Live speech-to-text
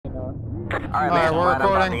Alright, man, we're line up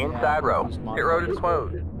on recording. the inside row. Pit road is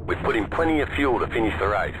closed. We put in plenty of fuel to finish the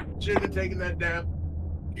race. Shouldn't have taken that down.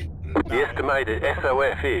 The estimated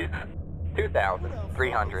SOF is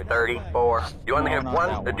 2,334. You only have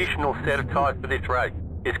one additional set of tires for this race.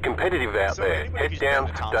 It's competitive out there. Head down,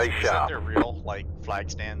 stay Is that sharp. their real, like, flag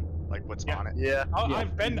stand? Like, what's on it? Yeah.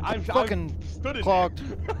 I've Fucking stood in clogged.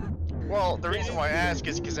 Well, the reason why I ask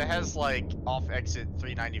is because it has, like, off exit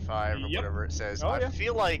 395 or whatever it says. I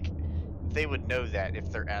feel like they would know that if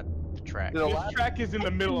they're at the track. This track is in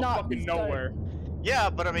the middle of fucking nowhere. Yeah,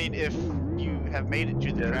 but I mean, if you have made it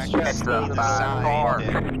to the track, That's you the see sign.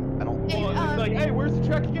 then I don't. Well, it's like, hey, where's the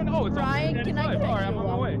track again? Oh, it's Ryan, on can I 395. get Alright, I'm on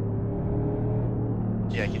my way.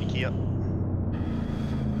 Yeah, can you key up?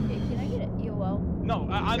 Hey, can I get an EOL? No,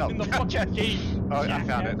 I'm in the fucking gate. Oh, I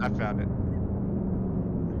found it. I found it.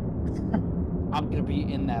 I'm gonna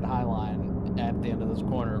be in that high line at the end of this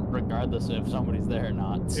corner, regardless if somebody's there or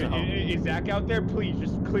not. So. Is Zach out there? Please,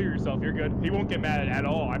 just clear yourself. You're good. He won't get mad at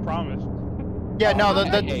all. I promise. Yeah, no,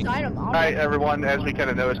 Alright, everyone, as we kind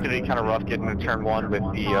of know, it's going to be kind of rough getting to turn one with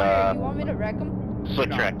the you want me to wreck him? slick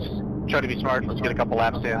tracks. Try to be smart, let's get a couple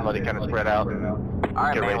laps in, let it kind of spread out.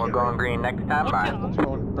 Alright, man, we're going green next time. Bye.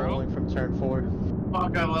 Rolling from turn 4.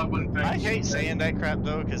 Fuck, I love when things. I hate saying that crap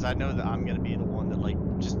though, because I know that I'm gonna be the one that like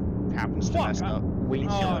just happens to mess up. We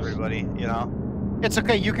Kill everybody, you know. it's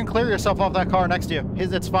okay. You can clear yourself off that car next to you.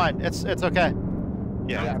 It's fine. It's okay.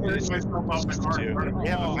 Yeah. Cleared myself off the car in front of me.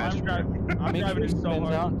 Yeah, Oh, I'm driving it so spins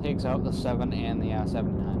hard. out, takes out the 7 and the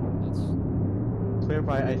 79. It's Clear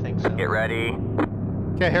by, I think so. Get ready.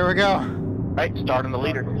 Okay, here we go. Right, starting the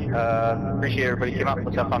leader. Appreciate everybody came out,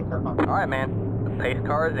 let's have fun. Alright, man. The pace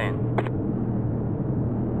car is in.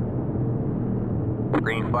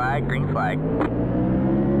 Green flag, green flag.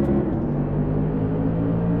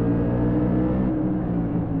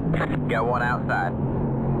 Got one outside.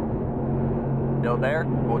 Still there?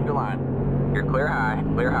 Hold your line. You're clear high,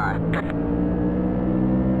 clear high.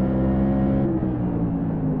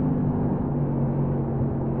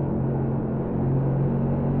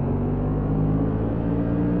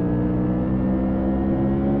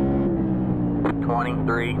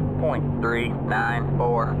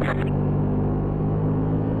 .394.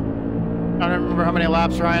 I don't remember how many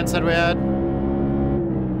laps Ryan said we had.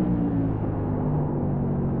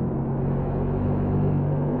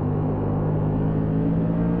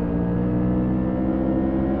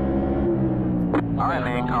 Alright,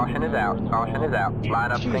 man, caution is out. Caution is out.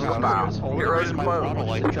 Line up single file. Your road is closed.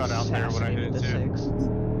 Light cut out there when I hit it too.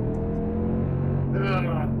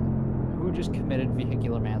 who just committed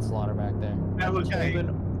vehicular manslaughter back there? That was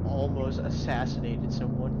Even almost assassinated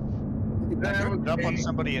someone. I moved up on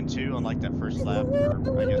somebody in 2 on like that first lap,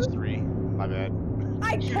 or I guess 3. My bad.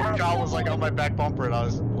 I passed Kyle was someone. like on my back bumper and I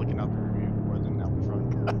was looking out the rear view more than out the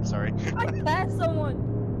front. Sorry. I passed someone.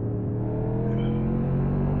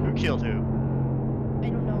 Who killed who? I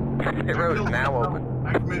don't know. Pit road is now open.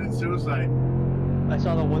 I committed suicide. I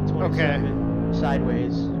saw the 127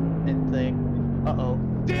 sideways and thing. Uh-oh.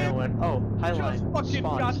 And I went, oh, Highline. Just fucking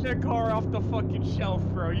got their car off the fucking shelf,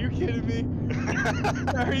 bro. Are you kidding me?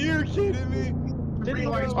 Are you kidding me?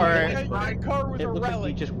 Alright. My car was It a looked like he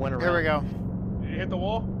relic. just went around. Here we go. Did it hit the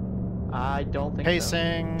wall? I don't think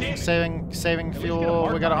Pacing, Damn it. saving least fuel.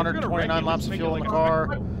 get a We got mark on it. If you're gonna 129 wreck it, laps of make it fuel in like the a- car.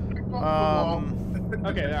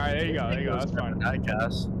 Okay, alright, there you go, there you go, that's fine. I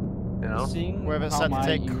guess. You know? Seeing We haven't how set to my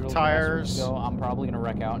take usual tires. Grassroots Go, I'm probably gonna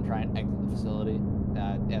wreck out and try and exit the facility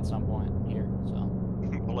at some point here. So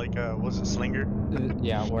Like, was it Slinger?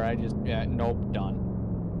 yeah, where I just nope, done.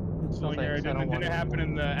 Slinger, didn't it happen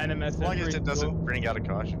in the NMS? As long as it doesn't bring out a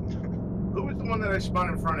caution. Who was the one that I spun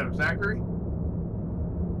in front of? Zachary?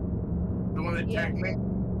 The one that tagged me?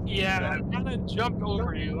 Yeah, I kind of jumped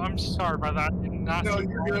over you. I'm sorry about that. I did not No, see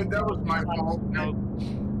you're good. That was my fault.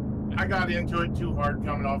 I got into it too hard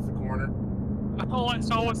coming off the corner. All I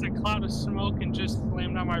saw was a cloud of smoke and just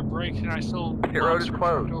slammed on my brakes, and I still Pit road is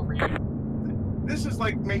closed. over you. This is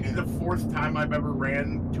like maybe the 4th time I've ever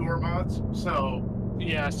ran tour mods, so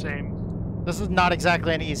Yeah, same. This is not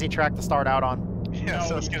exactly an easy track to start out on. Yeah,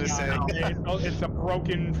 so I was gonna say. It's a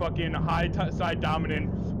broken fucking side dominant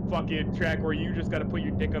fucking track where you just gotta put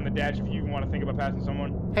your dick on the dash if you even want to think about passing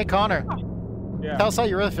someone. Hey Connor, Yeah. tell us how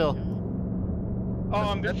you really feel.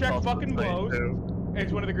 This track fucking blows.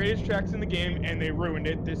 It's one of the greatest tracks in the game, and they ruined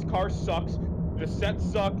it. This car sucks. The sets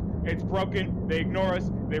suck. It's broken. They ignore us.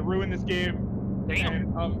 They ruin this game.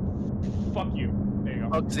 Damn. And, fuck you. There you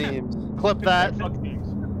go. Clip that. Fuck teams.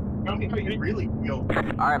 tell me how you really feel.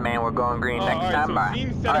 Alright, man, we're going green next alright, time. so Bye.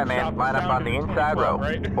 Steam setup Alright, shop man, line up on the sounded inside row. 2012,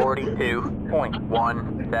 right?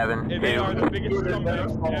 42.172. And they are the biggest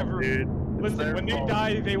scumbags ever. Dude, Listen, when they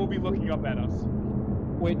die, they will be looking up at us.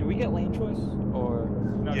 Wait, do we get lane choice or?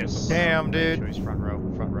 No, Yes. Damn, dude. Choice front row.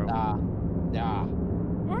 Nah.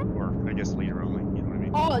 Or I guess leader only. You know what I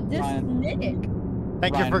mean? Oh, this is Nick.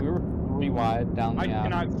 Thank you Ryan, for. we were re-wide down the. I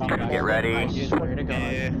cannot see. Get ready. I swear to God.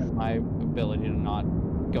 Yeah. My ability to not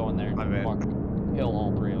go in there My and bad. fuck kill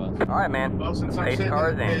all three of us. All right, man. Well, since I'm Pace sitting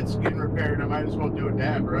cars in the in. pits getting repaired, I might as well do a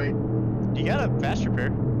dab, right? You got a fast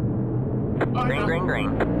repair. Oh, Green, no, green, green.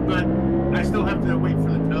 but I still have to wait for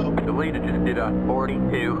the tow. The leader just did a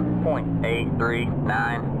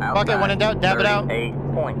 42.839 outside. Fuck it, when in doubt, dab it out.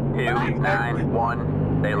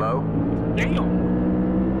 38.291. Stay low. Damn.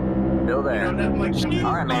 Still there. You know, that, like, some-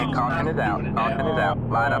 All right, man. Caution is out. Caution is out.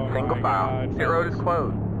 Line up, Oh single my file. God, Pit road is fellas.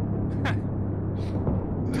 closed.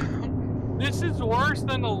 This is worse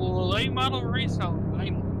than a late model race on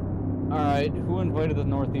line. Alright, who invited the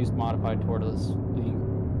Northeast Modified Tour to this league?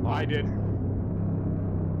 I did.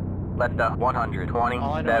 Left up All I know is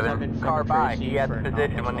I've been 127. Car from by. Tracy He had for the not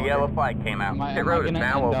position much when the longer. yellow flag came out. Am I Pit road is gonna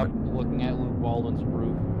now end up open. looking at Luke Baldwin's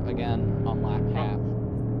roof again on lap half?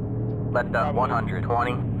 Left up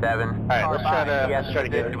 127. Alright, Car let's by. try to He had the get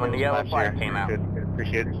position when the yellow flag came out.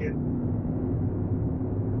 Appreciate it.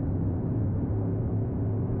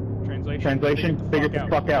 Translation. Figure the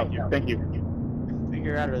fuck out. Thank you.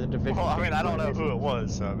 Figure out of the division. Well, I mean, I don't know who it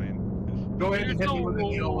was, so I mean. Go ahead and hit me with a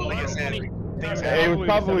yellow. Like I said, things It was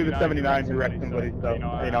probably the 79 who who wrecked somebody, so,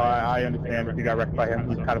 I understand if you got wrecked by him.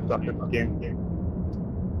 He kind of sucked at the game.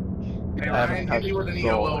 Hey, Ryan, hit me with an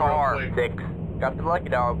yellow real Car quick. 6. Got the lucky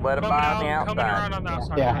dog. Let him Coming by on the out, coming around outside. on the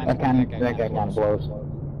outside. Yeah, that guy kind of blows.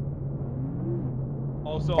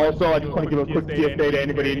 Also, Also, I just want to give a quick PSA to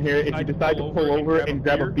anybody in here. If you decide to pull over and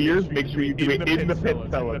grab a beer, make sure you do it in the pit,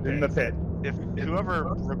 fellas. In the pit. If whoever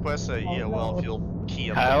requests a EOL, if you'll key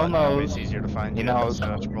up Hell the button, no. it's easier to find You you. know. So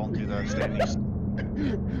much scrolling through the standings.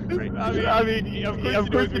 Great. I mean, of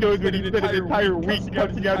course he knows when he spent an entire week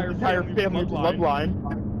cussing out his entire family's bloodline.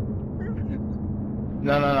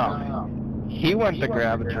 No. He went to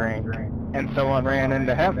grab a drink, and someone ran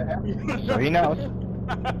into him. So he knows.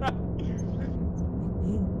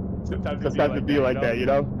 Sometimes it'd be like that, you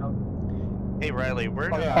know? Hey Riley,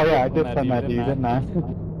 where? Oh yeah, I did send that to you, didn't I?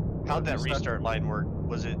 How'd that restart line work?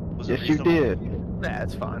 Was it? Yes, you did.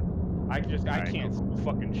 That's fine. I can't see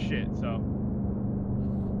fucking shit. So.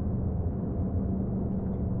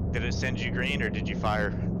 Did it send you green or did you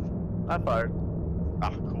fire? I fired.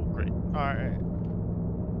 Ah, cool, great. Alright.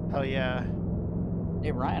 Hell yeah.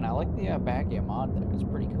 Hey Ryan, I like the Backia mod there. It's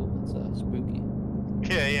pretty cool. It's spooky.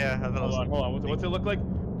 Yeah. I thought it was... Hold on. What's it look like?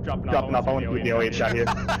 Dropping off. I want to see the 08 shot here.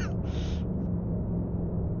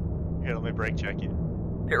 Here, let me brake check you.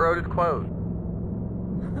 Pit road is closed.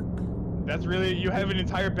 That's really, you have an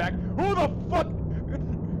entire back. Who the fuck?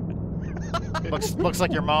 Looks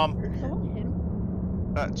like your mom.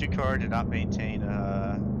 Two car did not maintain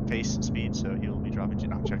pace speed, so he'll be dropping you.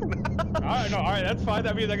 No, I'm checking. Alright, that's fine.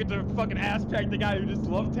 That means I get to fucking ass pack the guy who just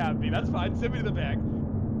love tapped me. That's fine. Send me to the back.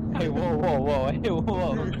 Hey, whoa. Hey,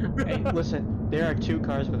 whoa. Hey, listen, there are 2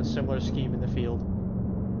 cars with a similar scheme in the field.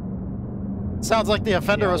 Sounds like the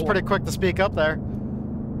offender was pretty quick to speak up there.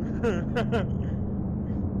 I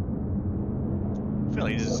feel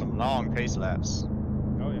like these are some long pace laps.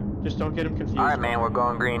 Oh yeah. Just don't get him confused. Alright, man, we're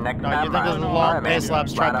going green next No, time. you think there's Ryan. long Alright, man. pace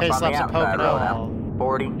laps? Try Line up pace on the laps at outside road Pocono. now.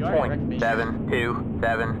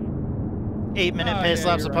 40.727. 8-minute pace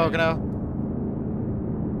laps at Pocono.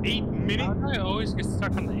 8 minutes? I always get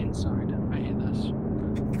stuck on the inside. I hate this.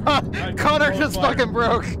 Connor just fucking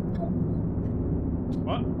broke.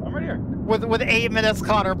 What? I'm right here. With 8 minutes,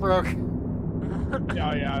 Connor broke. Yeah,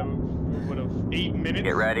 I would have 8 minutes.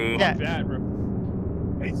 Get ready. Fuck that, bro.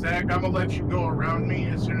 Hey, Zach, I'm gonna let you go around me.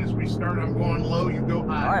 As soon as we start, I'm going low, you go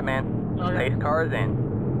high. Alright, man. Pace cars in.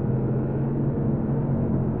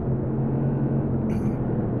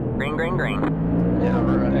 Green. Yeah,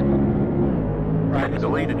 right. The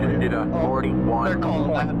leader just did a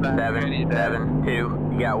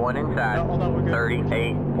 41.772. You got one inside. No, hold on, we're good.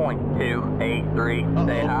 38.283.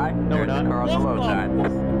 Stay high. No, There's we're the not. car on the low side.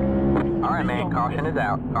 Alright, man. Caution is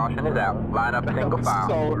out. Line up single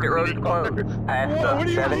file. Pit road is closed. Past What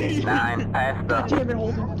do the you mean? 79. Past the...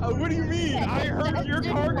 What do you mean? I heard your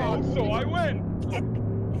car go, so I went.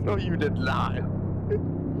 No, you did not.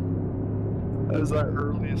 That was our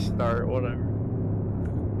earliest start, whatever.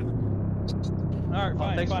 Alright,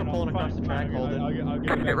 fine. Thanks for pulling across the track, Holden. I'll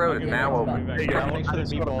get it Pit road is now open. Thanks for the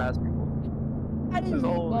meatball. I didn't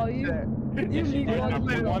meatball you. You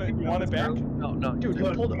meatball You want it back? No. Dude, you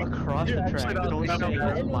pulled across the track. Don't say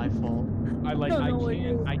it was my fault.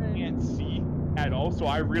 I can't see at all, so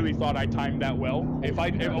I really thought I timed that well. Was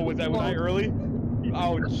I early?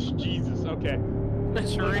 Oh, Jesus. Okay.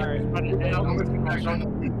 Sure. I'm gonna get back on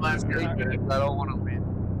the last year. I don't want to leave.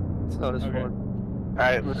 It's not as fun.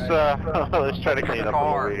 Alright, let's try to clean up a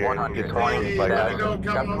little bit here. 120. Like that. Got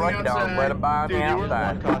the right down. Let him by on the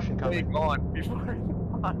outside. Caution coming. Gone before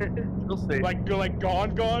you'll see. Like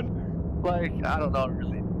gone? Like, I don't know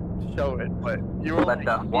really show it, but you were Let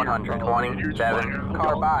the 127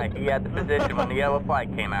 car by. He had the position when the yellow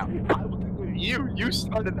flag came out. You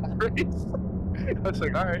started that race. I was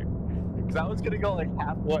like, alright. Because I was gonna go like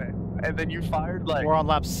halfway. And then you fired like We're on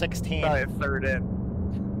lap 16. third in.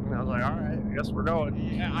 And I was like, alright, I guess we're going.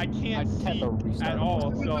 Yeah, I can't see at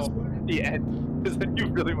all, so... The end. Because then you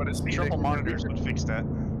really want to see Triple monitors would fix that.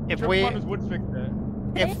 If we would fix that.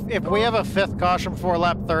 if we have a 5th caution before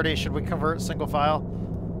lap 30, should we convert single file?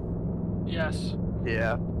 Yes.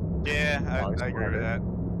 Yeah. Yeah, I agree with that.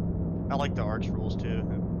 I like the arch rules too.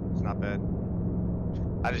 It's not bad.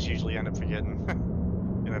 I just usually end up forgetting.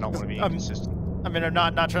 And I don't want to be inconsistent. I mean, I'm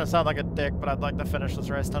not trying to sound like a dick, but I'd like to finish this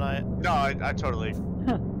race tonight. No, I totally...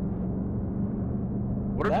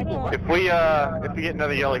 What are people If we get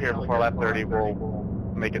another yellow here before lap 30, we'll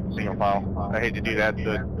make it single file. I hate to do that,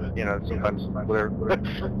 but you know, sometimes whatever.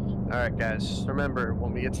 Alright guys, remember,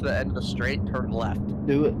 when we get to the end of the straight, turn left.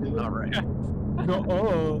 Do it. Alright.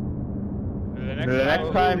 The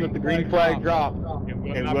next time that the green flag drops, it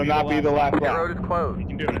will not be the last The lap. road is closed. You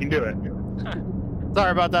can do it.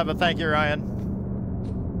 Sorry about that, but thank you, Ryan.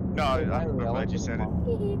 No, I'm glad you said it.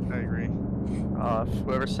 I agree.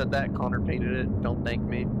 Whoever said that, Connor painted it. Don't thank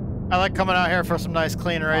me. I like coming out here for some nice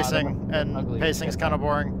clean racing, and pacing's kind of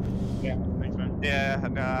boring. Yeah, thanks, man. Yeah,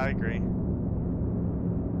 no, I agree.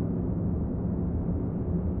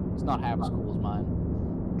 It's not half as cool as mine.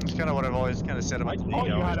 It's kind of what I've always kind of said about the league.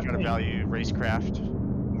 I always try to value racecraft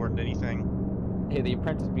more than anything. Hey, the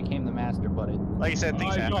apprentice became the master, buddy. Like you said,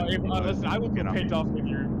 things happen. Listen, I will do a paint off with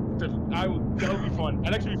you. That would be fun.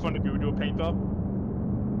 That'd actually be fun to do a paint off.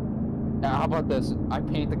 Now, how about this? I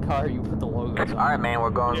paint the car, you put the logos on. Alright, man,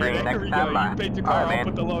 we're going green next time by. Alright,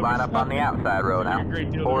 man, line up on the outside road now.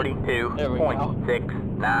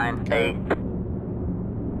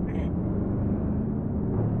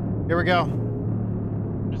 42.698. Here we go.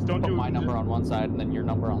 Just don't put do my number on one side and then your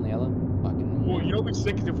number on the other. Fucking. Well, you know what's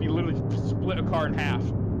sick is if we literally split a car in half.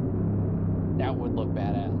 That would look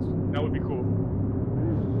badass. That would be cool.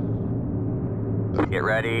 Get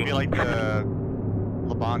ready. It'd be like the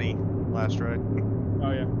Labani last ride.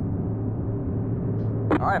 Oh yeah.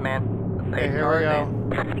 Alright, man. Hey, here we go.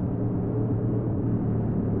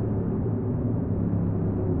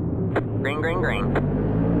 Green.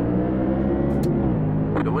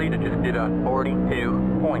 The leader just did a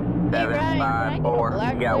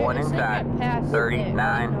 42.754. You got one inside.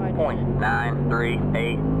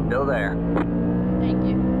 39.938. Still there. Thank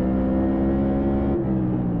you.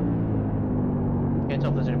 Can't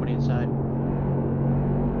tell if there's anybody inside.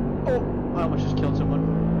 Oh, I almost just killed someone.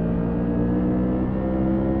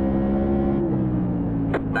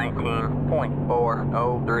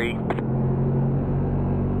 19.403.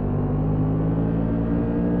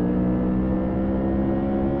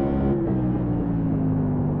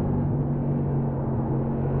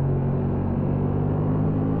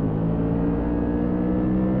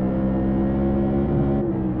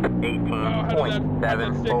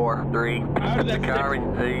 .743. The car is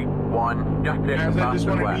C1. Just hit the top of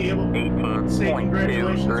the left.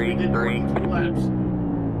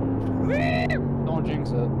 18.233. Don't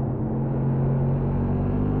jinx it.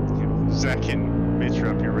 Zach can make sure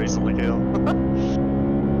up here racing like hell.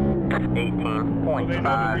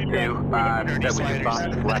 18.525. That was just off the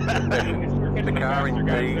left position. The car is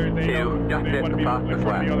C2. Just hit the top of the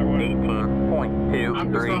left.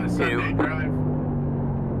 18.232.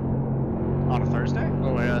 On a Thursday?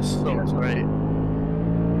 Oh my gosh, so right.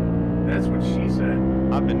 That's what she said.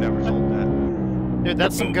 I've been never told that. Dude,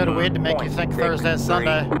 that's some good weed to make you think Thursday is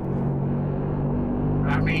Sunday.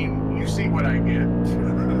 I mean, you see what I get.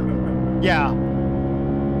 Yeah.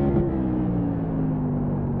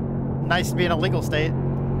 Nice to be in a legal state.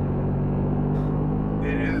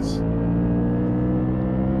 It is.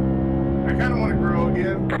 I kind of want to grow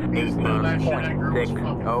again.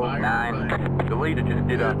 18.609. The leader just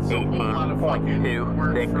did a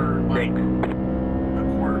 18.266. A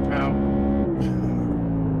quarter pound.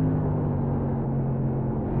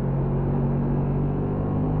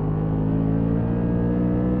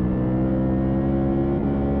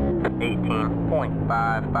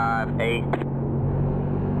 .558.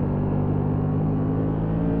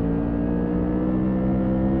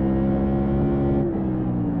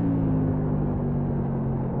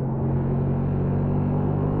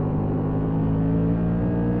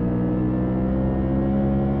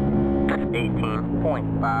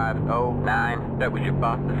 18.509. That was your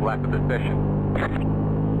fastest lap of the session.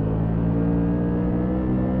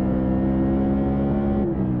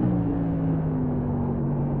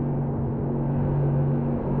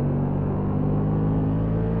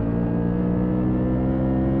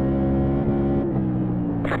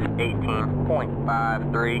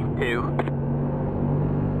 .532.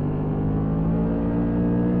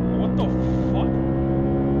 What the fuck?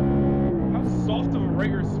 How soft of a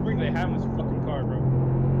regular spring they have in this fucking car, bro?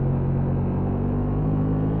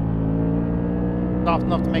 Soft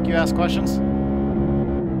enough to make you ask questions?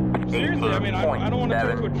 Seriously, I mean, I don't want to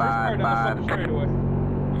turn into a drift car down the fucking straightaway.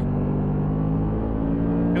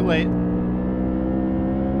 Too late.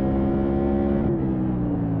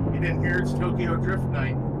 You didn't hear it's Tokyo Drift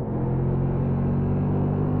Night.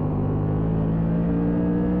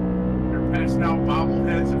 Passing out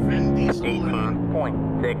bobbleheads of Vin Diesel.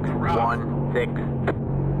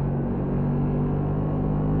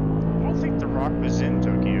 18.616. I don't think The Rock was in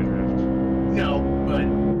Tokyo Drift. No, but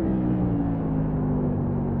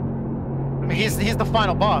I mean, he's the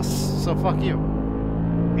final boss, so fuck you.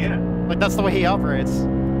 Yeah. Like, that's the way he operates.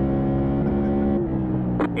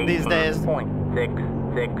 These days.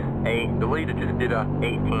 18.668. The leader just did a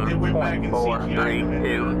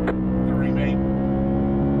 18.432. The remake.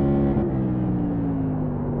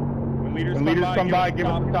 When leaders come by, give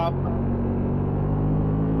us the top.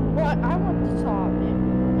 What? I want the top,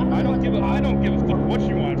 man. I don't give a fuck what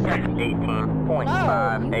you want, frankly.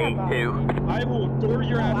 18.582. I will door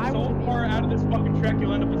your ass so far out of this fucking track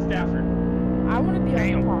you'll end up in Stafford. I want to be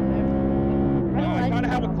on the top, man. No, I gotta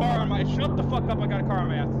have a car on my. Shut the fuck up! I got a car on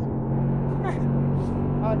my ass.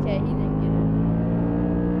 Okay, he didn't get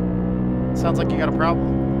it. Sounds like you got a problem.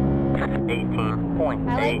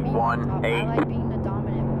 18.818. I like being the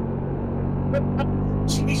dominant one.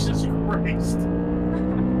 Jesus Christ.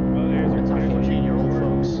 Well, there's your 14-year-old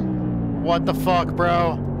folks. What the fuck,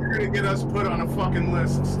 bro? You're gonna get us put on a fucking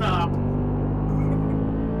list. Stop.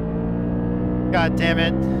 God damn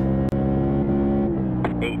it.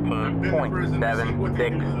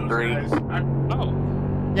 18.763. Oh.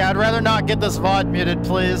 Yeah, I'd rather not get this VOD muted,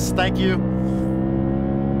 please. Thank you.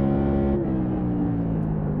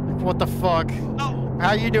 What the fuck? Oh.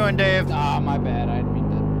 How you doing, Dave? Ah, my bad. I didn't mean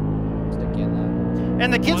to stick you in that.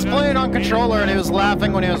 And the kid's playing on controller, and he was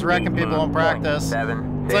laughing when he was wrecking people in practice.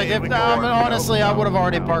 It's like, if honestly, I would have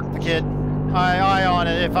already parked the kid. I on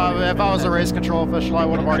it. If I was a race control official, I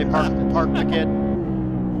would have already parked the kid.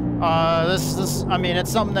 I mean,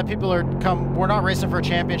 it's something that people are we're not racing for a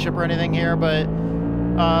championship or anything here, but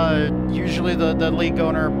usually the league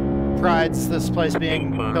owner prides this place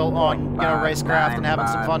being built on, racecraft and having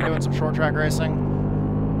some fun doing some short track racing.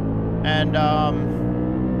 And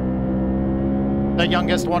the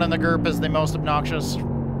youngest one in the group is the most obnoxious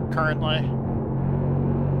currently.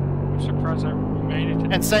 I'm surprised I made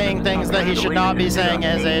it. And saying things that he should not be saying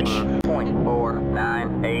at his age.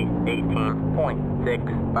 0.498,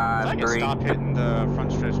 18.653. If I could stop hitting the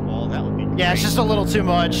front stretch wall, that would be great. Yeah, it's just a little too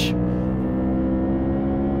much.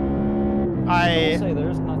 I will say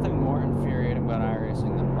there's nothing more infuriating about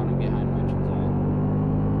iRacing than running behind mentions.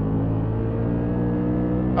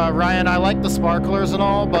 Ryan, I like the sparklers and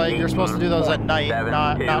all, but you're supposed to do those at night,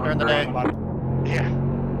 not during the day. Yeah.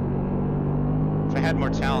 If I had more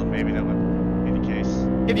talent, maybe that would be the case.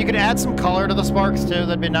 If you could add some color to the sparks too,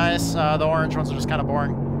 that'd be nice. The orange ones are just kind of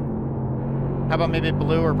boring. How about maybe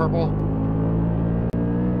blue or purple?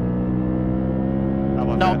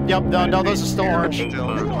 No, those are still orange.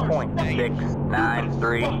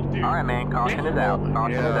 18.693. Alright, man, caution is out.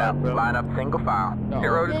 Caution is out. Line up single file.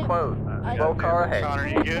 Your road is closed. Slow car ahead. Connor,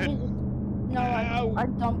 you good? No, I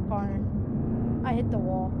dumped Connor. I hit the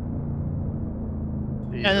wall.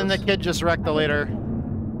 And then the kid just wrecked the leader.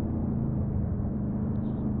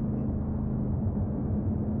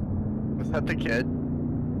 Was that the kid?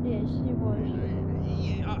 Yes, it was.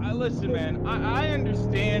 Listen, man, I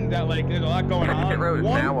understand that, like, there's a lot going on. The road is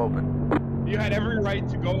now open. You had every right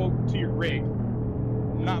to go to your rig,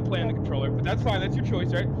 not play on the controller, but that's fine, that's your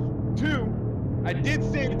choice, right? 2, I did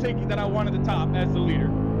say to take that I wanted the top as the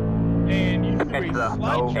leader, and you threw a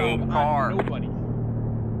slide job on nobody.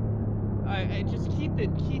 I just keep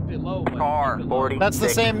it low. Car 40. That's the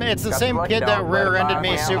same. It's the same kid that rear-ended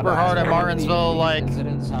me super hard at Martinsville. Like,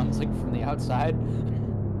 incident sounds like from the outside.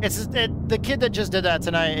 It's the kid that just did that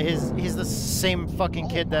tonight. He's the same fucking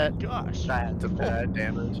kid that. Gosh, that's a bad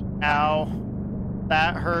damage. Ow,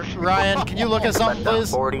 that hurt. Ryan, can you look at something, please?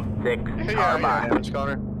 46 car by. Damage,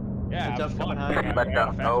 Connor. Yeah, Tough coming high. Let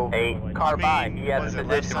the 08 car by. He has a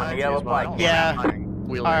position on the yellow flag. Yeah. All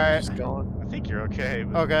right. I think you're okay.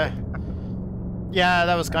 But... Okay. Yeah,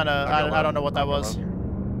 that was kind of. I don't know what that was.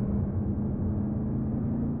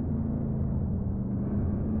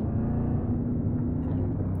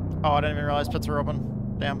 Oh, I didn't even realize pits were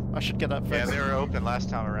open. Damn, I should get that fixed. Yeah, they were open last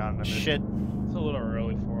time around. I mean. Shit. It's a little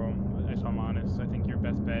early for them, if I'm honest. I think your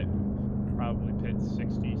best bet probably pits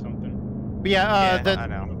 60 something. But yeah,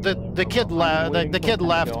 the kid left. The kid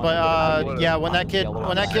left, but yeah, when that kid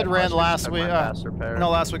ran last week, a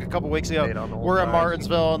couple weeks ago, we're at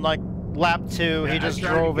Martinsville and like lap 2, he just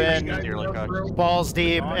drove in balls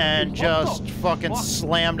deep and just fucking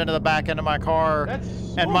slammed into the back end of my car,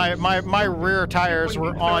 and my rear tires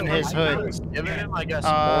were on his hood.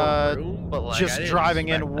 Just driving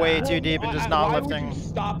in way too deep and just not lifting.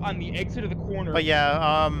 Stop on the exit of the corner. But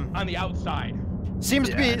yeah, on the outside. Seems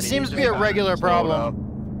to be a regular problem.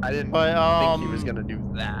 I didn't but, think he was gonna do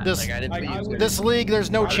that. This league, there's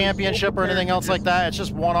no championship or anything else like that. It's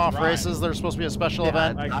just one-off races. There's supposed to be a special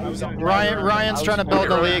event. Ryan's trying to build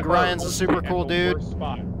the league. Ryan's a super cool dude.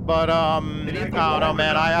 But I don't know,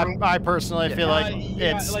 man. I personally feel like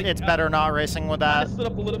it's better not racing with that.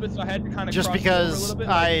 Just because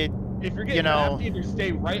if you're getting happy, either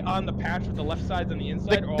stay right on the patch with the left sides on the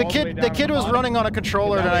inside. The kid was running on a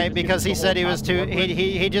controller tonight because he said he was too.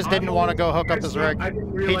 He just didn't want to go hook up his rig.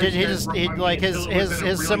 He like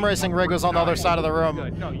his sim racing rig was on the other side of the room,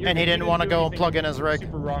 and he didn't want to go and plug in his rig.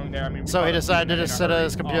 So he decided to just sit at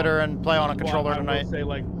his computer and play on a controller tonight.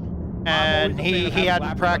 And he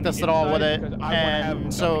hadn't practiced at all with it,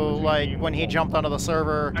 and so like when he jumped onto the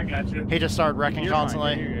server, he just started wrecking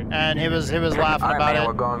constantly, and he was laughing about it.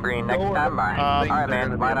 We're going green next time by. All right,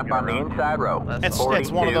 man, line up on the inside row. It's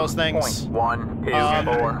one of those things. 1, 2,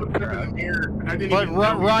 4. But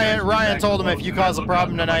Ryan told him if you cause a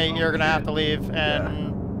problem tonight, you're gonna have to leave.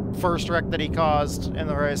 And first wreck that he caused in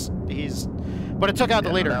the race, but it took out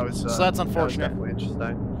the leader, so that's unfortunate. That was definitely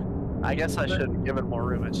interesting. I guess I should have given more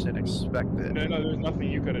room. I just didn't expect it. No, there's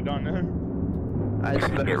nothing you could have done. I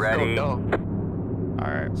just get ready.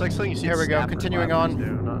 Alright. It's like something you see. Here we go. Continuing on.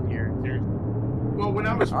 Not here. Well, when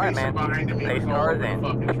I was racing behind him, he was all over the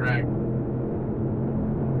fucking track.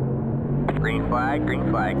 Green flag, green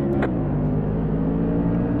flag.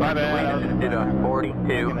 My bad. Did a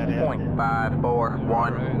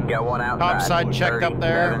 42.541. Got one outside. Topside checked up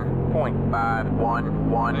there.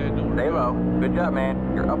 0.511. Stay low. Good job,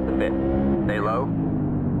 man. You're up the bit. Stay low.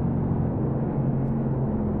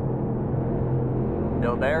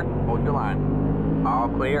 Still there? Hold your line. All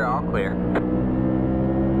clear, all clear.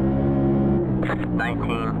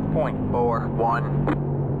 19.41.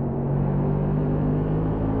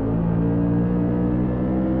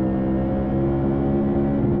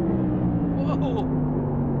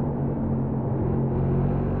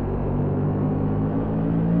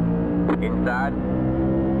 Inside.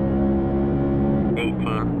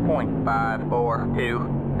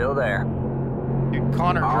 18.542. Still there. Dude,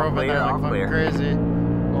 Connor drove in there like fucking crazy.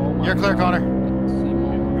 Oh, you're clear, Connor.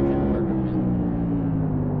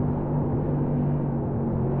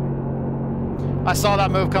 I saw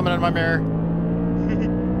that move coming in my mirror.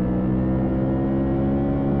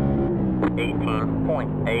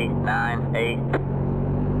 18.898.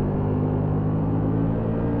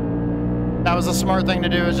 That was a smart thing to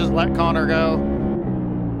do, is just let Connor go.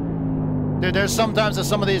 Dude, there's sometimes at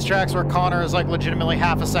some of these tracks where Connor is like legitimately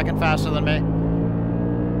half a second faster than me.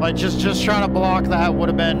 Like just trying to block that would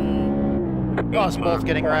have been us both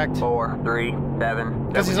getting wrecked. 4, 3, 7.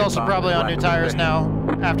 Because he's also probably on new tires now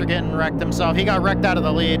after getting wrecked himself. He got wrecked out of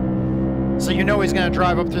the lead, so you know he's gonna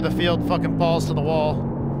drive up through the field fucking balls to the wall.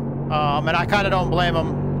 And I kind of don't blame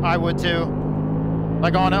him. I would too.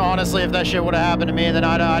 Like, honestly, if that shit would have happened to me, then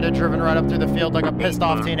I'd have driven right up through the field like a pissed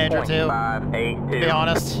off teenager too. To be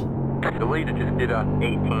honest. The leader just did a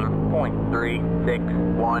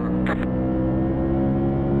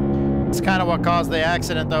 18.361. It's kind of what caused the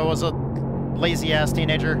accident, though, was a lazy ass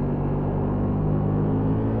teenager.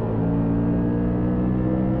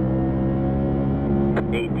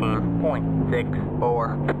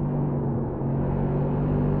 .64.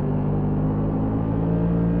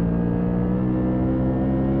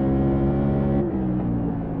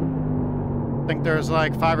 I think there's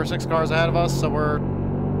like 5 or 6 cars ahead of us, so we're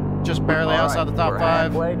just barely outside the top 5.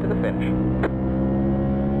 Halfway to the finish.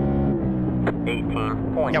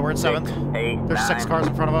 18. Yeah, we're in 7th. There's 6 cars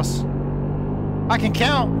in front of us. I can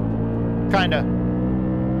count, kinda.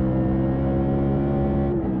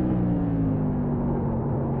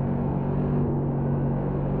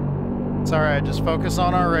 It's all right. Just focus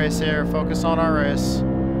on our race here. Focus on our race.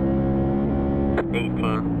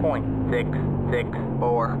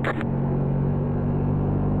 18.664.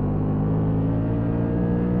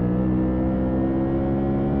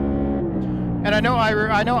 And I know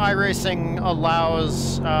iRacing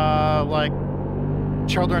allows like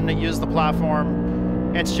children to use the platform,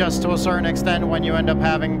 It's just to a certain extent when you end up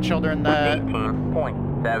having children that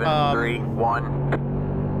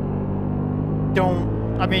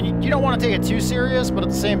 18.731. I mean, you don't want to take it too serious, but at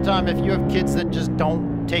the same time, if you have kids that just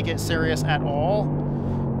don't take it serious at all,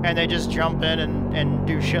 and they just jump in and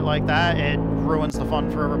do shit like that, it ruins the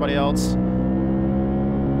fun for everybody else.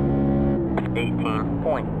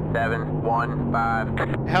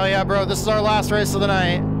 18.715. Hell yeah, bro. This is our last race of the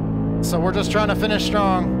night, so we're just trying to finish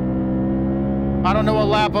strong. I don't know what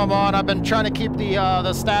lap I'm on. I've been trying to keep the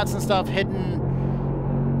stats and stuff hidden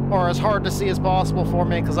or as hard to see as possible for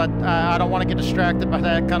me because I don't want to get distracted by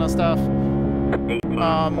that kind of stuff.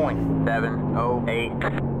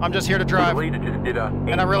 18.708. I'm just here to drive,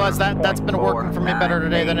 and I realize that's been working for me better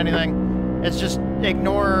today than anything. It's just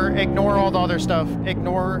ignore all the other stuff.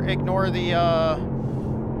 Ignore the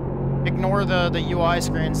UI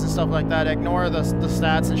screens and stuff like that. Ignore the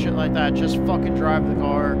stats and shit like that. Just fucking drive the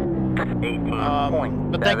car.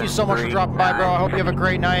 But thank you so much for dropping by, bro. I hope you have a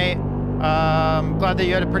great night. Glad that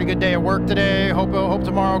you had a pretty good day at work today. Hope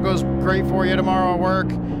tomorrow goes great for you tomorrow at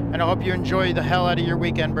work, and I hope you enjoy the hell out of your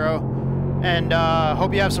weekend, bro. And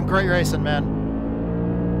hope you have some great racing,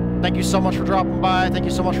 man. Thank you so much for dropping by. Thank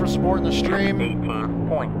you so much for supporting the stream.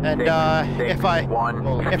 And if I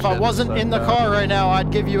wasn't in the car right now,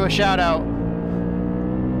 I'd give you a shout out.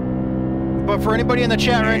 But for anybody in the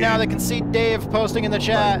chat right now that can see Dave posting in the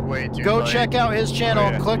chat, go check out his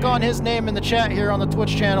channel. Click on his name in the chat here on the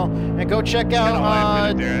Twitch channel, and go check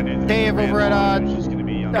out Dave over at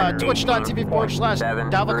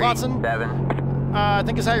twitch.tv/Dalvaklotson. I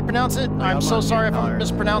think is how you pronounce it. I'm so sorry if I'm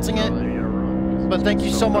mispronouncing it. But thank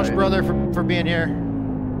you so much, brother, for being here.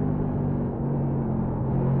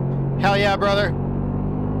 Hell yeah, brother.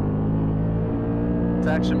 It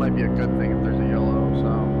actually might be a good thing if there's a yellow,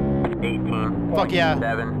 so. 18. Fuck yeah.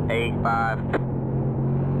 785.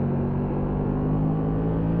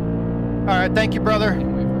 Alright, thank you, brother.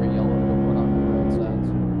 Can't wait for a yellow to go put on the roadsides.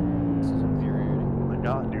 This is infuriating. Oh my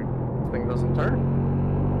god, dude. This thing doesn't turn.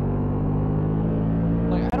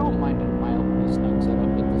 Like, I don't mind a mildly snug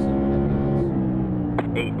setup, but this is ridiculous.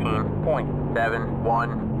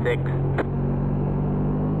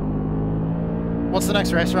 18.716. What's the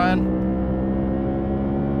next race, Ryan?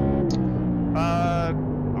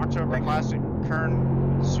 October Classic,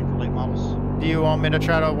 Kern, super late models. Do you want me to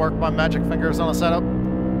try to work my magic fingers on a setup?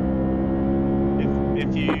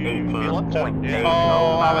 If you feel up to it, yeah.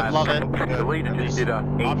 Oh, I would love it. The leader just did a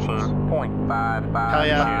 18.555. Hell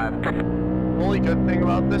yeah. The only good thing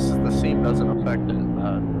about this is the seam doesn't affect it.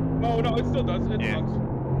 No, it still does. It sucks.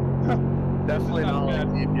 Definitely not like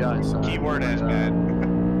the API side. Keyword as bad.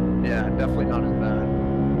 Yeah, definitely not as bad.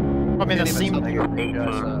 I mean, the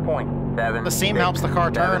seam helps the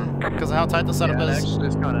car turn because of how tight the setup is. Actually,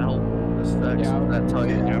 it's kind of helpful. This that tight.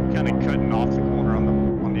 Yeah, I'm kind of cutting off the corner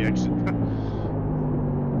on the exit.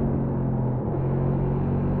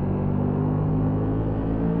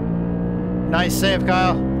 Nice save,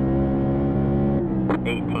 Kyle.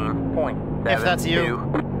 18.7. If that's you.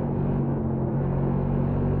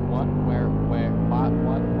 What? Where? What?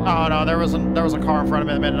 Oh no, there was a car in front of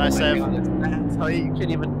me that made a nice save. God, it's that tight. You can't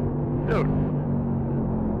even. Dude.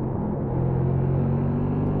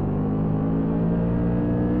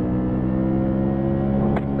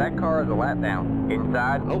 That car is a lap down.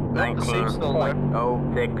 Inside,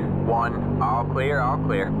 19.061. All clear, all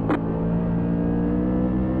clear.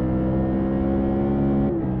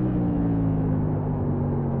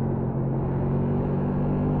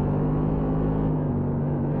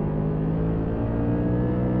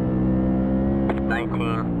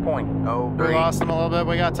 We lost him a little bit.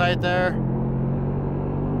 We got tight there.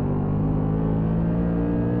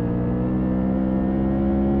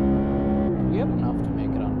 We have enough to make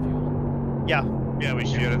it on fuel. Yeah. Yeah, we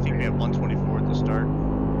should. I think we have 124 at the start.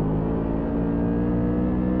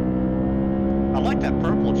 I like that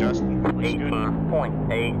purple, Justin.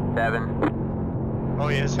 18.87. Oh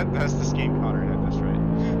yes, that's the scheme, Connor. That's right.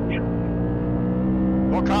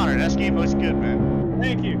 Well, Connor, that scheme looks good, man.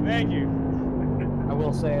 Thank you. I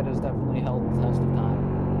will say it has definitely held the test of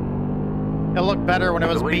time. It looked better when it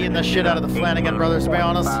was beating the shit out of the Flanagan brothers, to be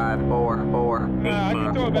honest. 544. I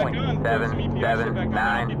can throw it back on. Throw some EPI shit back on.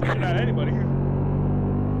 I can get the shit out of anybody.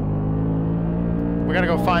 We gotta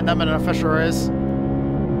go find them in an official race.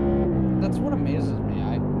 That's what amazes me.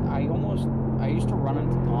 I used to run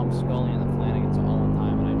into Tom Scully and the Flanagans all the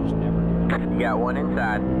time, and I just never do it. You got one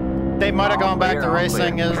inside. They might have gone back to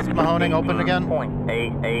racing. Is Mahoning open again?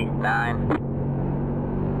 889.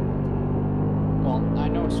 Well, I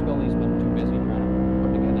know Scully's been too busy trying to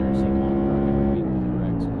put together a Seacon truck every week because he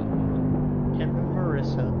wrecks it. Him and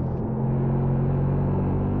Marissa.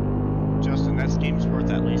 Justin, that scheme's worth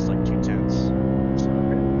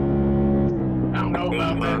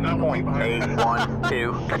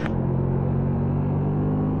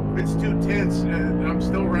If it's too tense, I'm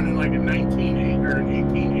still running like a 19.8 or an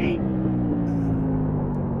 18.8.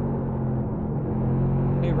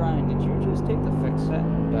 Hey Ryan, did you just take the fix set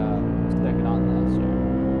and stick it on this? Or?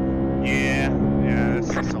 Yeah,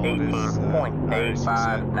 that's all it is.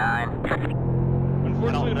 18.859.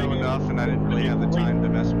 I don't know enough, and I didn't really have the time to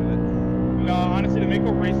mess with it. No, honestly, to make a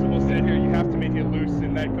raceable set here, you have to make it loose,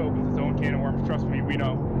 and that opens its own can of worms. Trust me, we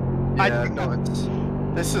know. Yeah, no,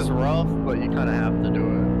 this is rough, but you kind of have to do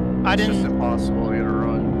it. It's just impossible to get a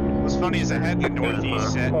run. What's funny is I had the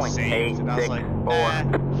Northeast set saved, and I was like,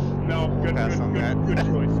 no, good choice. Good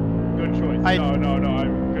choice. Good choice.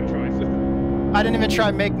 Good choice. I didn't even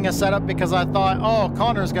try making a setup because I thought, oh,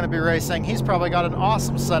 Connor's going to be racing. He's probably got an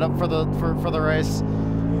awesome setup for the race.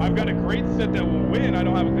 I've got a great set that will win. I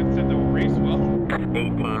don't have a good set that will race well.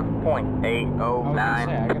 18.809.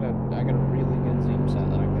 I got a really good Zoom set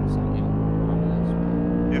that I could send you.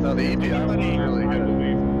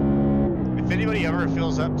 If anybody ever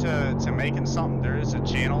feels up to making something, there is a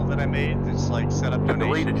channel that I made that's like set up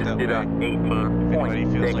donations that way. If anybody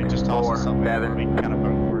feels like just tossing something in, we can kind of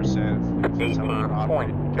vote for a set.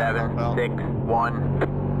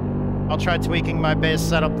 18.761. I'll try tweaking my base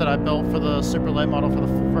setup that I built for the super late model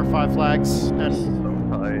for 5 flags. And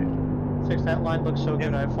Six, that line looks so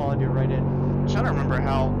good. I followed you right in. I'm trying to remember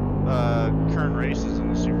how current races in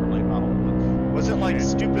the super late model. Was it like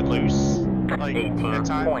stupid loose? Like that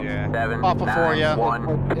time? Yeah. Off of 4, yeah.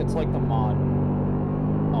 It's like the mod.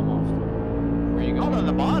 Almost. Where you go? Oh no,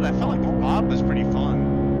 the mod. I felt like the mod was pretty fun.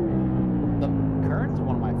 The current's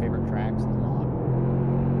one of my favorite tracks. The mod.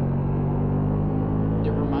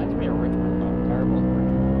 It reminds me of Richmond, though. Terrible at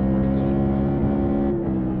Richmond. Pretty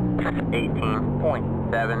good.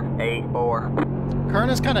 18.784. Kern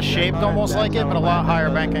is kind of shaped almost like it, but a lot higher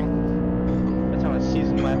banking. That's how a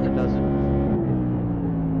seasoned lapper does it.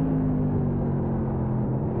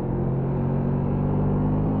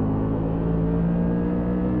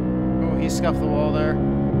 Oh, he scuffed the wall there.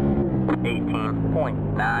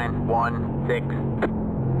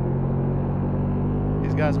 18.916.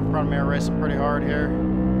 These guys in front of me are racing pretty hard here.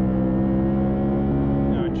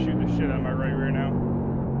 No, I'd shoot the shit out of my right rear now.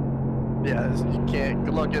 Yeah, you can't.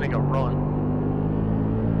 Good luck getting a run.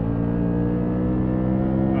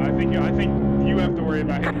 I think you have to worry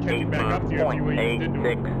about him catching back up to you after what you just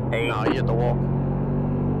did to him. No, you hit the wall.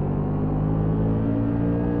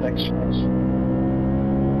 Thanks.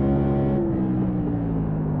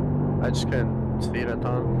 I just couldn't see it at the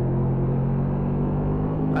time.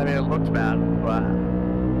 I mean, it looked bad, but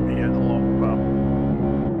you hit the wall. Well.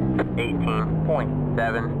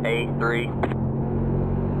 18.783.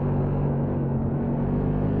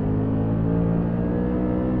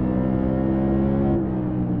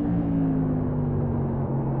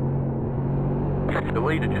 The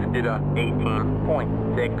leader just did a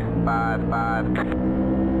 18.655.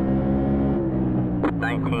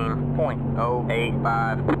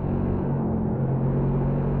 19.085.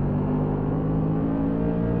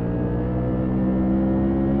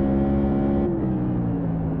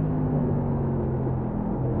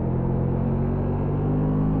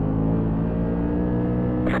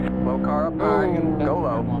 Low car up high and go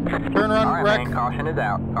low. Turn run, wreck. Man, caution is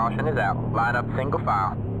out. Caution is out. Line up single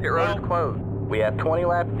file. Pit road is closed. We have 20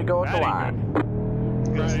 laps to go at the line.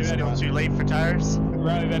 Is it still too late for tires?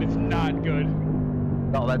 Riley, that is not good.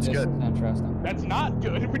 No, that's good. Interesting. That's not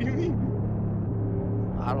good. What do you mean?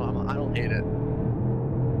 I don't hate it.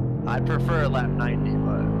 I prefer lap 90,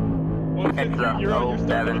 but well, It's a you're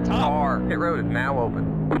stuck at the 07 top. car. Pit road is now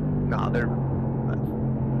open. nah, they're.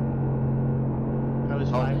 I was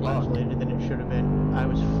 5 laps later than it should have been. I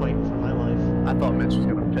was fighting for my life. I thought Mitch was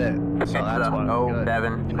gonna pit, so It's that's a why.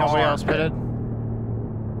 07 Nobody car. else pitted.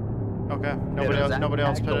 Okay, nobody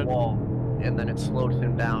else pitted. Wall, and then it slowed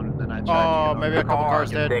him down, and then I tried Oh, to maybe a couple cars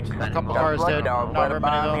did. A couple cars did. Not very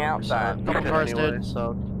many on the though. outside. A couple cars anyway, did.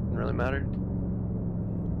 so it didn't really matter.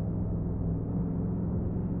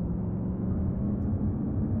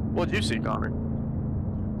 What'd you see, Connor?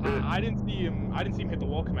 I didn't see him. I didn't see him hit the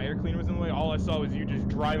wall because my air cleaner was in the way. All I saw was you just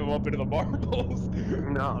drive him up into the marbles.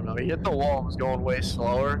 No, he hit the wall and was going way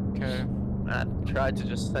slower. Okay. I tried to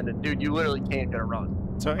just send it. Dude, you literally can't get a run.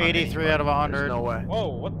 So 83 out of 100. There's no way. Whoa,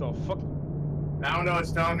 what the fuck? Now no,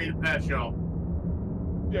 it's telling me to pass y'all.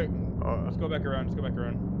 Yeah, let's go back around. Let's go back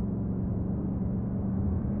around.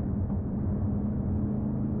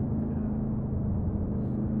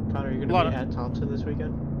 Connor, are you gonna be at Thompson this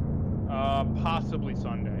weekend? Possibly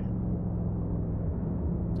Sunday.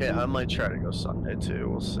 Yeah, I might try to go Sunday too.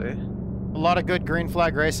 We'll see. A lot of good green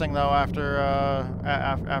flag racing though after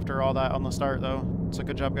after all that on the start though. So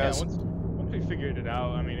good job, guys. Yeah, once we figured it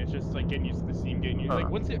out, I mean, it's just like getting used to the seam, getting used. Like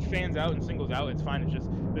once it fans out and singles out, it's fine. It's just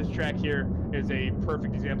this track here is a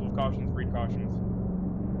perfect example of cautions breed cautions.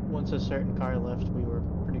 Once a certain car left, we were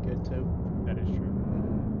pretty good too. That is true.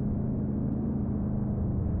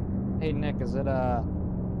 Hey Nick, is it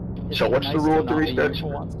So what's the rule of the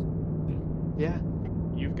restarts? Yeah.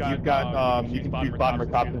 You can choose bottom or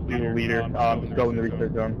top to do the leader. Just go in the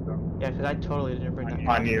restart zone. Yeah, because I totally didn't bring that.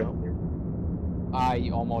 On you. I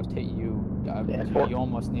almost hit you. You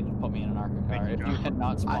almost needed to put me in an ARCA car. If you had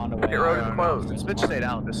not spawned away. Your road is closed. Bitch stayed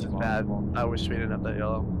out. This is bad. I wish we didn't have that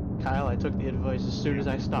yellow. Kyle, I took the advice. As soon as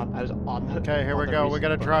I stopped, I was on the. Okay, here we go. We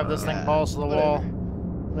gotta drive this thing balls to the wall.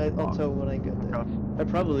 I'll tell when I get there. I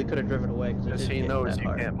probably could have driven away because he knows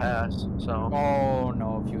you can't pass. So. Oh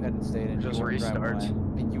no! If you hadn't stayed in, just restart.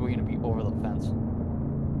 You were gonna be over the fence.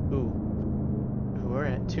 Ooh. We're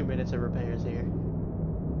at 2 minutes of repairs here.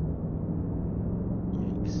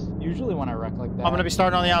 Yikes. Usually when I wreck like that, I'm gonna be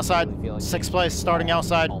starting on the outside. Like 6th place, starting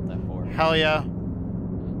outside. Hell yeah.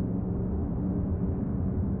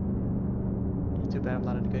 Too bad I'm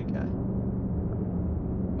not a good guy.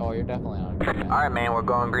 Oh, you're definitely not a good guy. Alright, man, we're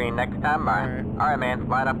going green next time by. Alright, man,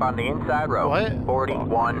 line up on the inside row. What?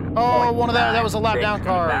 41. Oh, one of that was a lap down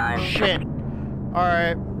car. Shit.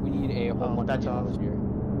 Alright. We need a whole bunch that's off. here.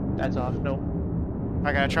 That's off. No.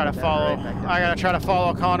 I gotta try to follow. I gotta try to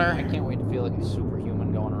follow Connor. I can't wait to feel like a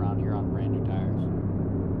superhuman going around here on brand new tires.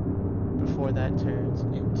 Before that turns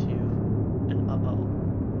into an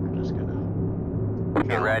we're just gonna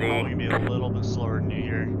get ready. Probably be a little bit slower than you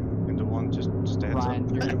here. Into one, just stands Ryan,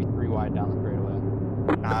 up. you're gonna be 3 wide down the straightaway.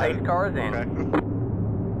 The pace car is in.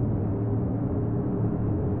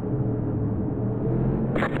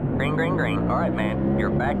 Okay. Green, green, green. Alright, man, you're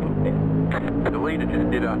back in 5th. The leader just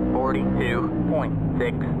did a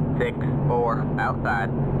 42.664 outside.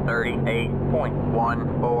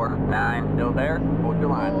 38.149. Still there? Hold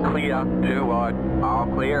your line. Clear. 2 wide. All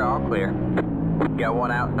clear, all clear. Got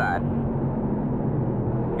one outside.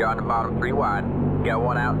 You're on the bottom 3 wide. Got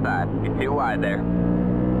one outside. You're 2 wide there.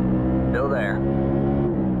 Still there.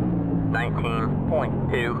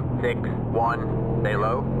 19.261. Stay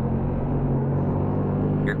low.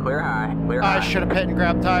 You're clear high. Clear high. I should have pit and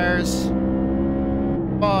grabbed tires.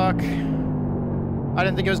 Fuck. I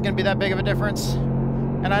didn't think it was going to be that big of a difference.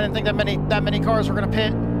 And I didn't think that many cars were going to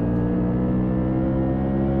pit.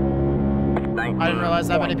 I didn't realize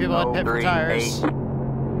that many people had pit for tires.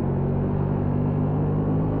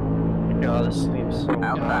 God, this seems so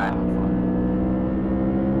outside.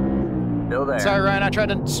 Still there. Sorry, Ryan, I tried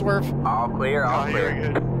to swerve. All clear, all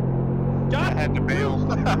clear. God, I had to bail.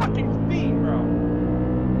 Fucking thing, bro.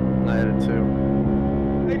 I had it too.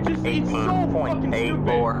 It's so fucking stupid.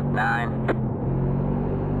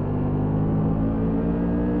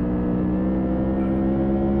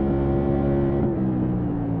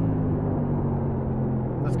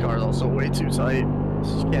 This car is also way too tight.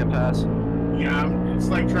 You can't pass. Yeah, it's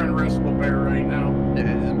like trying to wrestle a bear right now. It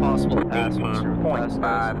is impossible to pass.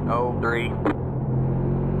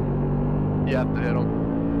 18.503. You have to hit him.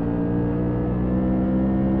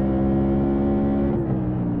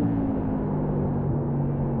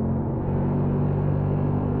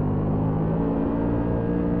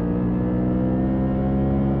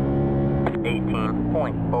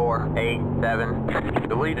 .487.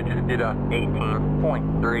 The leader just did a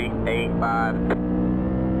 18.385.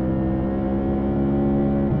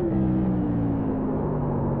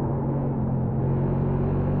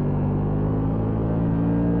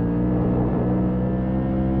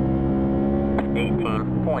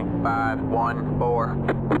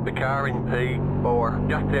 .514. The car in P4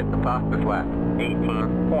 just hit the fastest lap.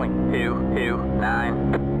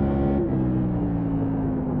 18.229.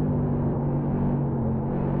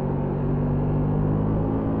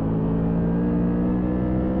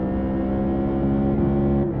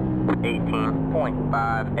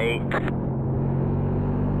 .58.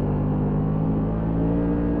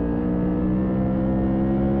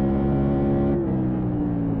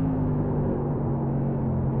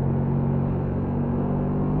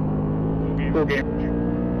 Full game.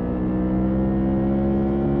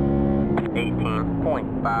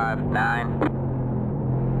 18.59.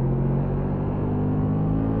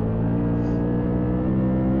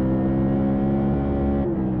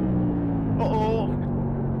 Uh-oh.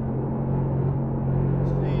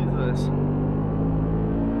 Jesus.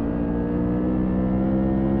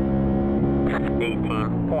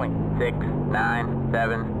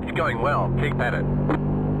 18.697. It's going well. Keep at it.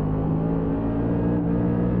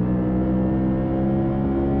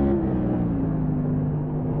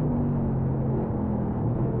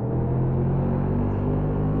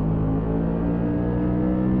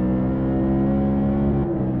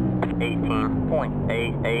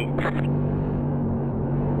 18.88.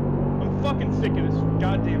 I'm fucking sick of this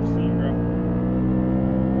goddamn scene, bro.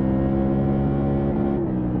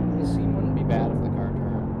 The scene wouldn't be bad if the car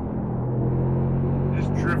turned.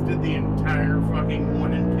 Just drifted the entire fucking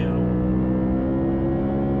 1 and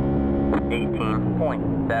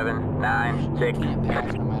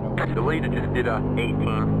 18.796. The leader just did a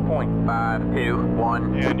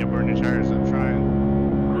 18.521. Yeah, and you'll burn your tires up trying.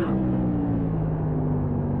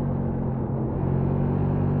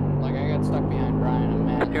 Like, I got stuck behind Brian and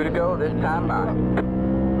Matt. 2 to go this time by.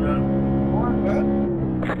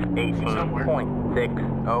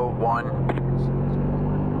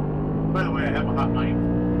 18.601. By the way, I have a hot mic.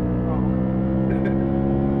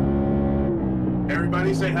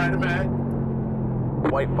 Everybody say hi to Matt.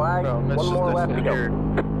 White flag, Bro, one more left to go.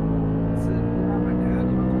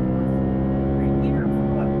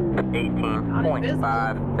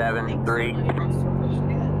 18.573.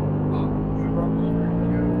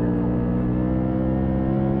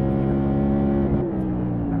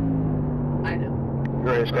 I know.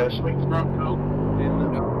 Grace, guys.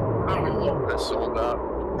 That's sold out.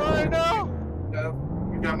 I know.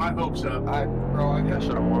 You got my hopes up. I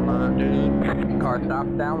should have won mine, dude. Car stops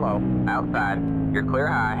down low. Outside. You're clear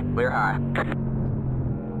high. Clear high.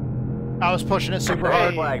 I was pushing it super Red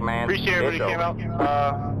hard. flag, man. Appreciate everybody came out.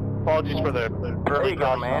 Apologies for the There you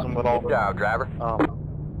go, man. Good job, driver.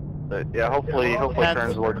 But yeah, hopefully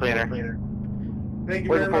turns a little cleaner. Thank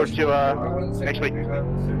you very Looking forward much. to next week. I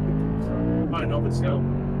know, but still.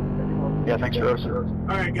 Yeah, thanks for those.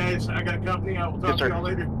 Alright, guys, I got company. I will talk to y'all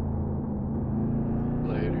later.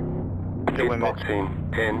 Later. Good win, man.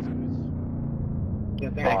 10. Yeah,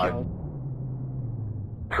 thank you.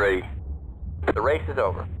 3. The race is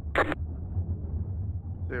over. See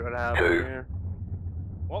what happened 2. here.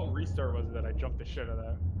 What restart was it that I jumped the shit out of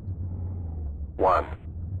that? 1.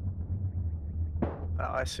 Oh,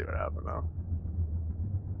 I see what happened now.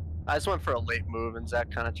 I just went for a late move and Zach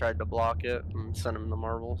kind of tried to block it and sent him the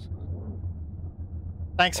marbles.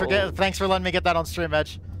 Thanks for letting me get that on stream,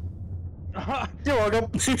 Edge. You're welcome.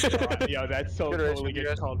 Yo, that's so totally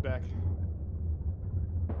getting called back.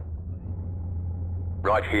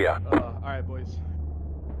 Right here. Alright, boys.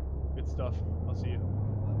 Good stuff. I'll see you.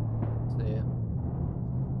 See ya.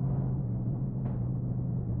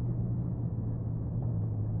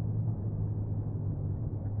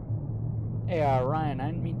 Hey, Ryan, I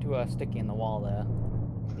didn't mean to stick you in the wall there.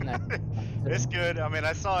 No. It's good. I mean,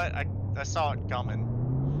 I saw it. I saw it coming,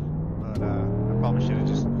 but I probably should have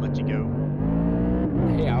just let you go.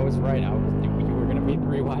 Hey, I was right. You were gonna be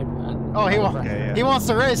 3 wide, man. Oh, he wants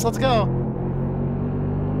to race. Let's go.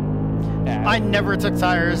 Yeah, I never took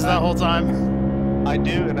tires that whole time. I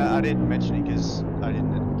do, and I didn't mention it because I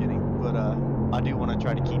didn't at the beginning, but I do want to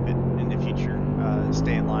try to keep it in the future.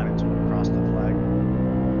 Stay in line until we cross the flag,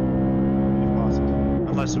 if possible.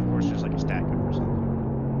 Unless, of course, there's like a stack up or something.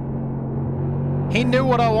 He knew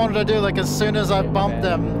what I wanted to do. Like as soon as I bumped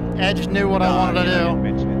him, Edge knew what I wanted to do. I didn't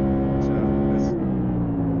mention it, so it's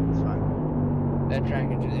fine. that track,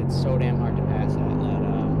 it's so damn hard to pass that.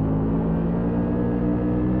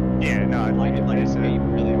 Yeah, no, like I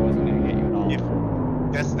said, really, I wasn't gonna get you at all. If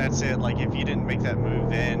that's it. Like if you didn't make that move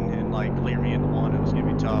then and like clear me into one, it was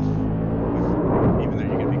gonna be tough. Even though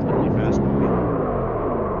you're gonna be clearly faster than me.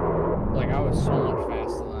 Like I was so much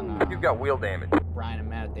faster than You've got wheel damage. Brian and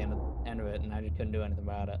Matt at the end of it, and I just couldn't do anything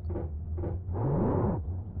about it.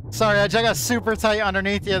 Sorry, Edge, I got super tight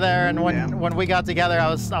underneath you there, and when we got together,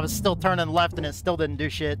 I was still turning left, and it still didn't do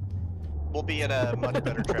shit. We'll be at a much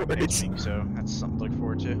better track next week, so that's something to look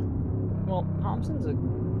forward to. Well, Thompson's a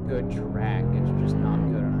good track. It's just not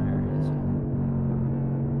good in our areas.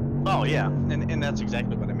 Oh yeah, and that's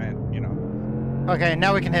exactly what I meant. You know. Okay,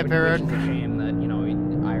 now we can hit pit road. It's a shame that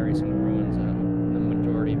iRacing ruins the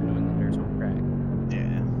majority of New Englanders on track.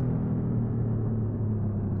 Yeah.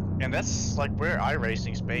 And that's like where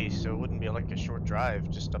iRacing's based, so it wouldn't be like a short drive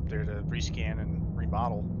just up there to rescan and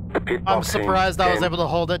remodel. I'm surprised I was able to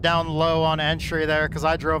hold it down low on entry there, because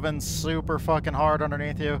I drove in super fucking hard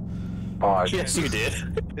underneath you. Yes, you did.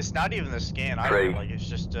 It's not even the scan either, like it's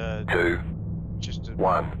just a... 2,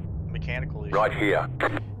 1. Mechanical issue. Right here.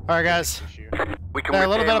 Alright guys. We can A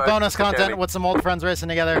little bit of bonus content damage. with some old friends racing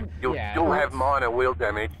together. You'll have minor wheel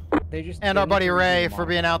damage. and our buddy Ray for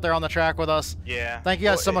being out there on the track with us. Yeah. Thank you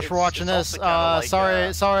guys so much for watching this.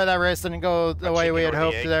 Sorry that race didn't go the way we had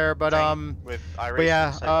hoped there, but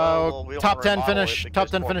yeah, top 10 finish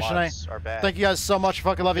tonight. Thank you guys so much.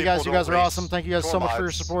 Fucking love you guys. You guys are awesome. Thank you guys so much for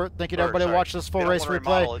your support. Thank you to everybody who watched this full race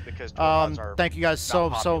replay. Thank you guys so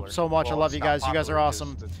much. I love you guys. You guys are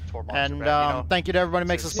awesome. And thank you to everybody who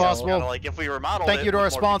makes this possible. Thank you to our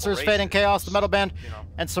sponsors, Fate and Chaos, the Metal Band,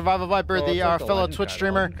 and Survival Viper, our fellow Twitch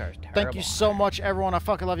streamer. Thank you so much, everyone. I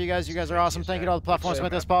fucking love you guys. You guys are awesome. Thank you to all the platforms that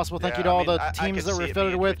make this possible. Thank you to all the teams that we're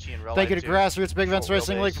affiliated with. Thank you to Grassroots Big Events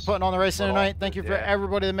Racing League for putting on the racing tonight. Thank you for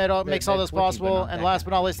everybody that makes all this possible. And last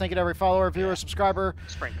but not least, thank you to every follower, viewer, subscriber,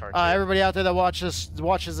 everybody out there that watches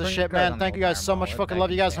this shit, man. Thank you guys so much. Fucking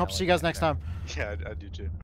love you guys, and hope to see you guys next time. Yeah, I do too.